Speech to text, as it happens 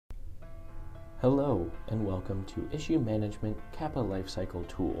Hello and welcome to Issue Management CAPA Lifecycle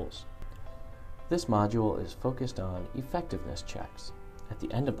Tools. This module is focused on effectiveness checks. At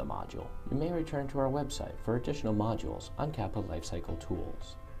the end of the module, you may return to our website for additional modules on CAPA Lifecycle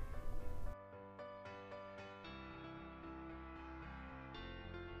Tools.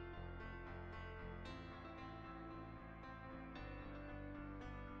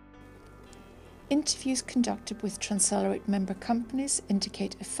 Interviews conducted with Transcelerate member companies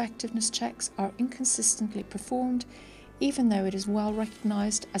indicate effectiveness checks are inconsistently performed, even though it is well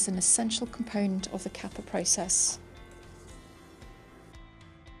recognised as an essential component of the CAPA process.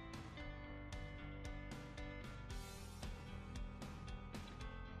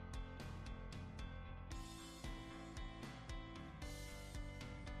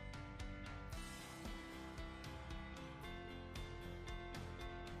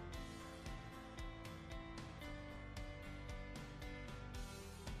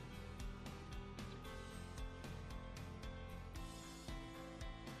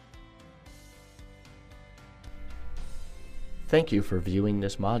 Thank you for viewing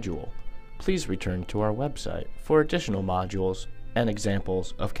this module. Please return to our website for additional modules and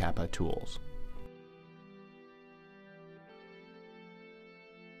examples of CAPA tools.